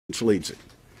leads it.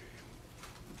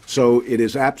 So it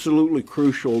is absolutely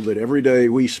crucial that every day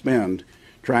we spend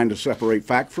trying to separate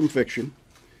fact from fiction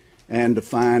and to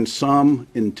find some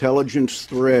intelligence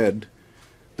thread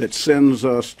that sends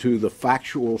us to the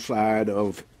factual side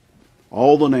of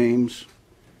all the names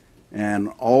and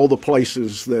all the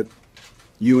places that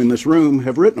you in this room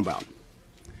have written about.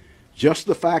 Just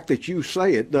the fact that you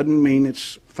say it doesn't mean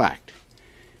it's fact.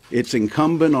 It's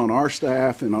incumbent on our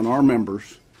staff and on our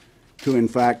members to, in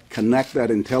fact, connect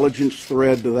that intelligence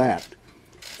thread to that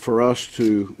for us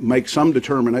to make some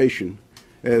determination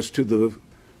as to the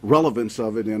relevance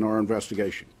of it in our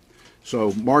investigation.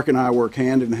 So Mark and I work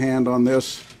hand in hand on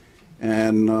this,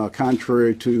 and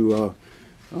contrary to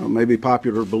maybe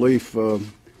popular belief,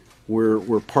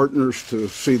 we're partners to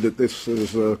see that this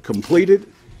is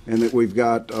completed and that we've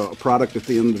got a product at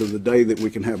the end of the day that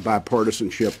we can have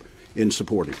bipartisanship in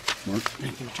supporting. Mark?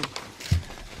 Thank you, Richard.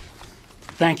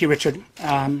 Thank you, Richard.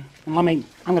 And I'm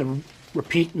going to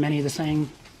repeat many of the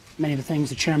things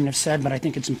the chairman has said, but I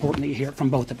think it's important that you hear it from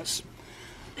both of us.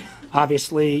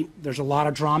 Obviously, there's a lot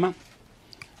of drama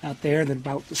out there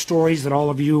about the stories that all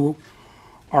of you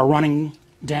are running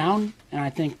down, and I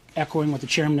think, echoing what the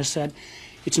chairman has said,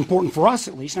 it's important for us,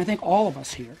 at least, and I think all of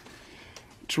us here,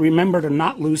 to remember to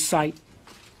not lose sight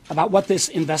about what this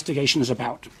investigation is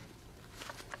about.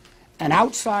 An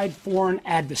outside foreign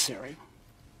adversary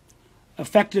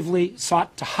effectively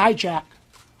sought to hijack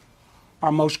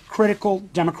our most critical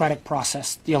democratic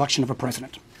process, the election of a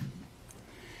president.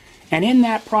 And in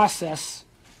that process,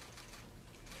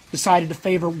 decided to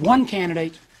favor one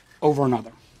candidate over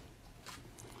another.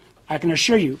 I can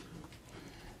assure you,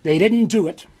 they didn't do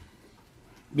it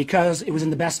because it was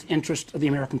in the best interest of the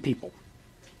American people.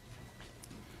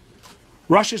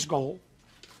 Russia's goal,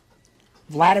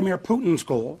 Vladimir Putin's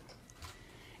goal,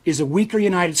 is a weaker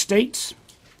United States,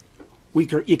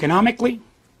 weaker economically,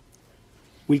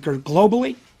 weaker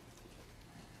globally,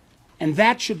 and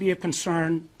that should be a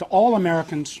concern to all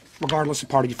Americans, regardless of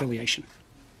party affiliation.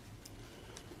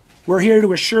 We're here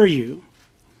to assure you,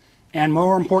 and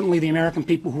more importantly, the American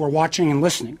people who are watching and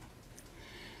listening,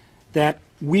 that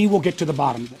we will get to the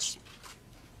bottom of this.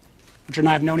 Richard and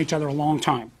I have known each other a long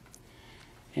time,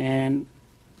 and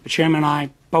the chairman and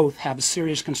I both have a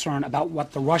serious concern about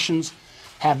what the Russians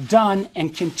have done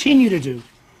and continue to do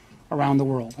around the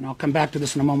world. And I'll come back to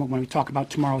this in a moment when we talk about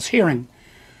tomorrow's hearing.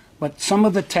 But some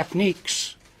of the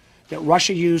techniques that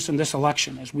Russia used in this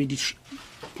election, as we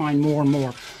find more and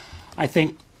more, I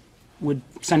think would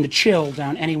send a chill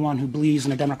down anyone who believes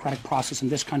in a democratic process in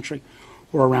this country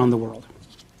or around the world.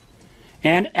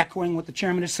 And echoing what the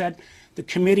chairman has said, the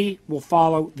committee will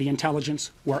follow the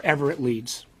intelligence wherever it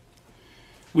leads.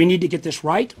 We need to get this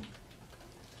right.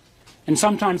 And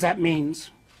sometimes that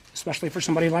means, especially for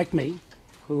somebody like me,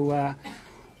 who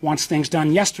wants things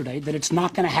done yesterday, that it's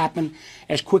not going to happen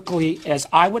as quickly as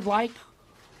I would like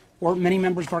or many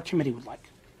members of our committee would like.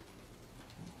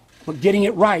 But getting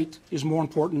it right is more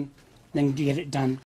important than to get it done